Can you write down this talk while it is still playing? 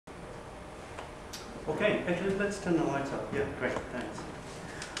Okay, actually let's turn the lights up. Yeah, great, thanks.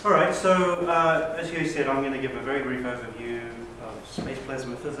 All right, so as you said, I'm going to give a very brief overview of space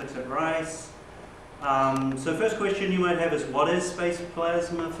plasma physics at Rice. So first question you might have is, what is space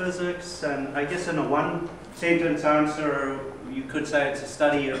plasma physics? And I guess in a one-sentence answer, you could say it's a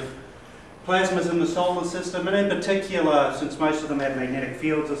study of plasmas in the solar system, and in particular, since most of them have magnetic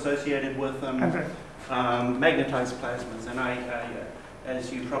fields associated with them, magnetized plasmas. And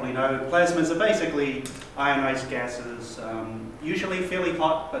as you probably know, plasmas are basically ionized gases, usually fairly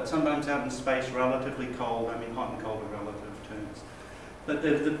hot, but sometimes out in space relatively cold. I mean, hot and cold are relative terms. But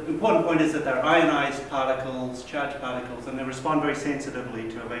the important point is that they're ionized particles, charged particles, and they respond very sensitively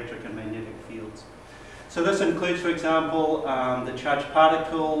to electric and magnetic fields. So this includes, for example, the charged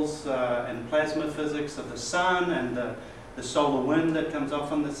particles in plasma physics of the sun and the solar wind that comes off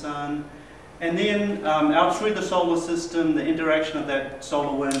from the sun. And then out through the solar system, the interaction of that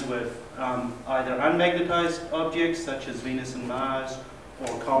solar wind with either unmagnetized objects such as Venus and Mars,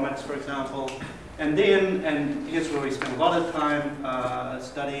 or comets, for example. And then, and here's where we spend a lot of time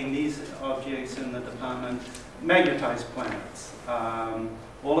studying these objects in the department, magnetized planets.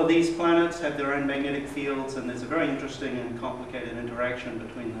 All of these planets have their own magnetic fields, and there's a very interesting and complicated interaction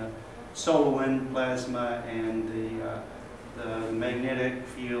between the solar wind plasma and the magnetic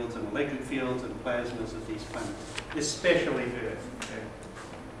fields and electric fields and plasmas of these planets, especially Earth. Okay.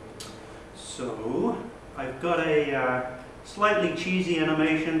 So I've got a slightly cheesy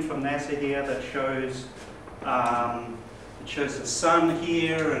animation from NASA here that shows it shows the sun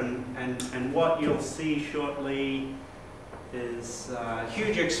here, and what you'll see shortly is a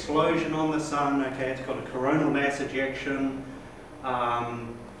huge explosion on the sun. Okay, it's called a coronal mass ejection. There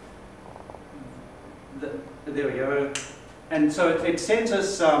we go. And so it sends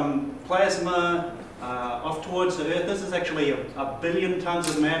us plasma off towards the Earth. This is actually a billion tons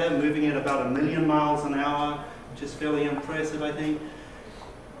of matter moving at about 1,000,000 miles an hour, which is fairly impressive, I think.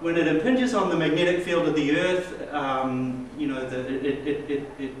 When it impinges on the magnetic field of the Earth, you know,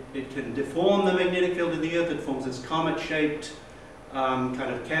 it can deform the magnetic field of the Earth. It forms this comet-shaped kind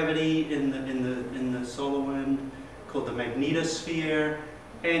of cavity in the solar wind called the magnetosphere,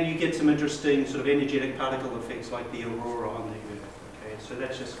 and you get some interesting sort of energetic particle effects like the aurora on the Earth. Okay, so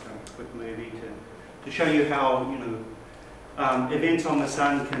that's just kind of a quick movie to show you how, you know, events on the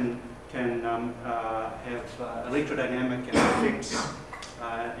sun can have electrodynamic effects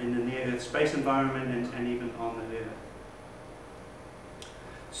in the near-Earth space environment and even on the Earth.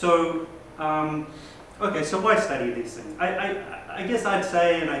 So, okay, so why study these things? I guess I'd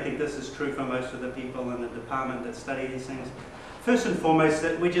say, and I think this is true for most of the people in the department that study these things, first and foremost,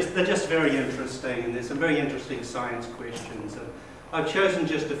 that they're just very interesting, and there's some very interesting science questions. I've chosen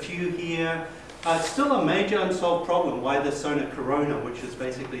just a few here. It's still a major unsolved problem why the solar corona, which is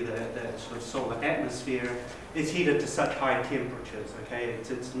basically the sort of solar atmosphere, is heated to such high temperatures. Okay,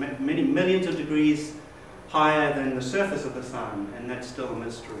 it's many millions of degrees higher than the surface of the sun, and that's still a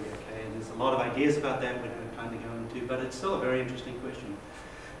mystery. Okay, and there's a lot of ideas about that we don't have time to go into, but it's still a very interesting question.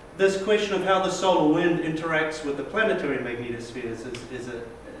 This question of how the solar wind interacts with the planetary magnetospheres is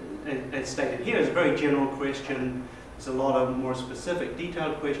as stated here, is a very general question. There's a lot of more specific,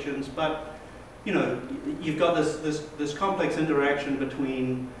 detailed questions, but you know, you've got this complex interaction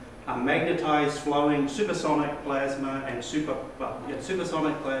between magnetized flowing supersonic plasma and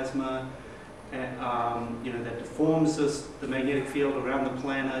supersonic plasma, and, you know, that deforms the magnetic field around the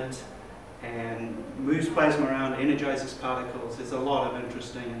planet and moves plasma around, energizes particles. There's a lot of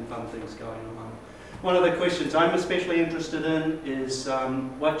interesting and fun things going on. One of the questions I'm especially interested in is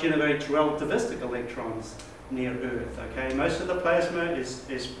what generates relativistic electrons near Earth. Okay, most of the plasma is,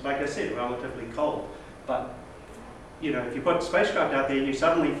 like I said, relatively cold, but you know, if you put a spacecraft out there, you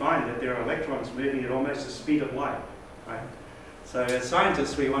suddenly find that there are electrons moving at almost the speed of light, right? So as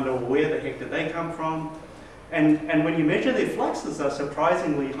scientists, we wonder, well, where the heck did they come from? And when you measure their fluxes, they're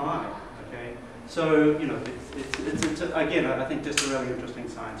surprisingly high. Okay, so you know, it's again, I think just a really interesting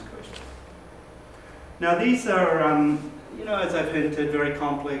science question. Now these are, you know, as I've hinted, very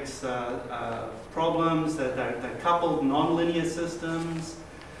complex problems. They're coupled nonlinear systems,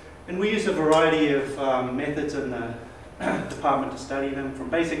 and we use a variety of methods in the department to study them, from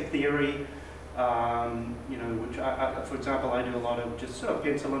basic theory, you know, which for example, I do a lot of just sort of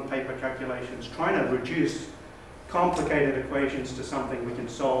pencil and paper calculations, trying to reduce complicated equations to something we can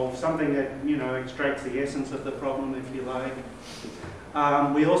solve, something that, you know, extracts the essence of the problem, if you like.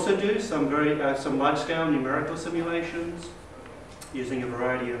 We also do some large-scale numerical simulations using a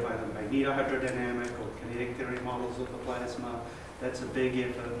variety of either magnetohydrodynamic or kinetic theory models of the plasma. That's a big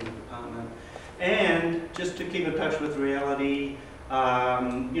effort in the department. And just to keep in touch with reality,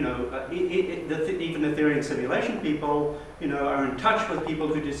 You know, even the theory and simulation people, you know, are in touch with people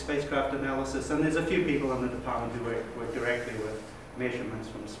who do spacecraft analysis, and there's a few people in the department who work directly with measurements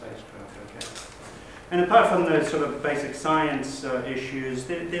from spacecraft. Okay. And apart from those sort of basic science issues,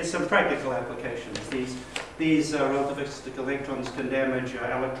 there's some practical applications. These relativistic electrons can damage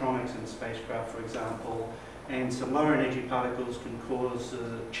electronics in spacecraft, for example, and some lower energy particles can cause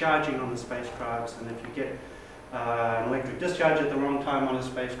charging on the spacecrafts, and if you get an electric discharge at the wrong time on a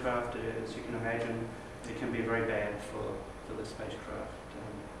spacecraft, as you can imagine, it can be very bad for the spacecraft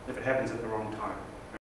if it happens at the wrong time.